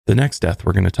The next death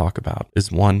we're going to talk about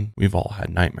is one we've all had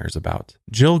nightmares about.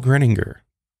 Jill Greninger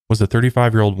was a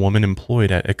 35-year-old woman employed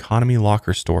at Economy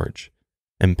Locker Storage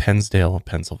in Pennsdale,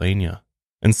 Pennsylvania.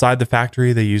 Inside the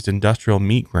factory, they used industrial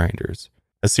meat grinders.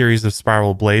 A series of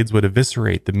spiral blades would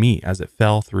eviscerate the meat as it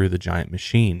fell through the giant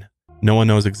machine. No one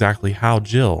knows exactly how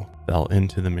Jill fell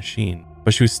into the machine,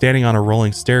 but she was standing on a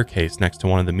rolling staircase next to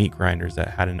one of the meat grinders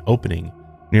that had an opening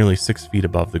nearly 6 feet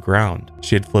above the ground.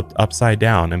 She had flipped upside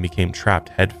down and became trapped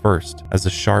head first as the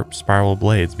sharp spiral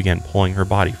blades began pulling her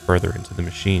body further into the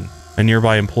machine. A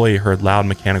nearby employee heard loud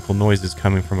mechanical noises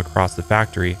coming from across the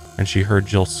factory, and she heard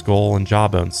Jill's skull and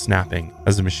jawbones snapping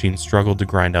as the machine struggled to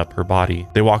grind up her body.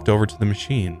 They walked over to the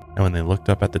machine, and when they looked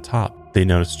up at the top, they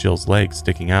noticed Jill's legs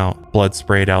sticking out. Blood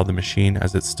sprayed out of the machine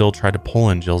as it still tried to pull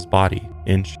in Jill's body,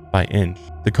 inch by inch.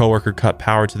 The coworker cut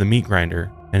power to the meat grinder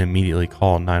and immediately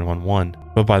called 911.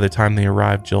 But by the time they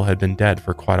arrived, Jill had been dead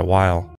for quite a while.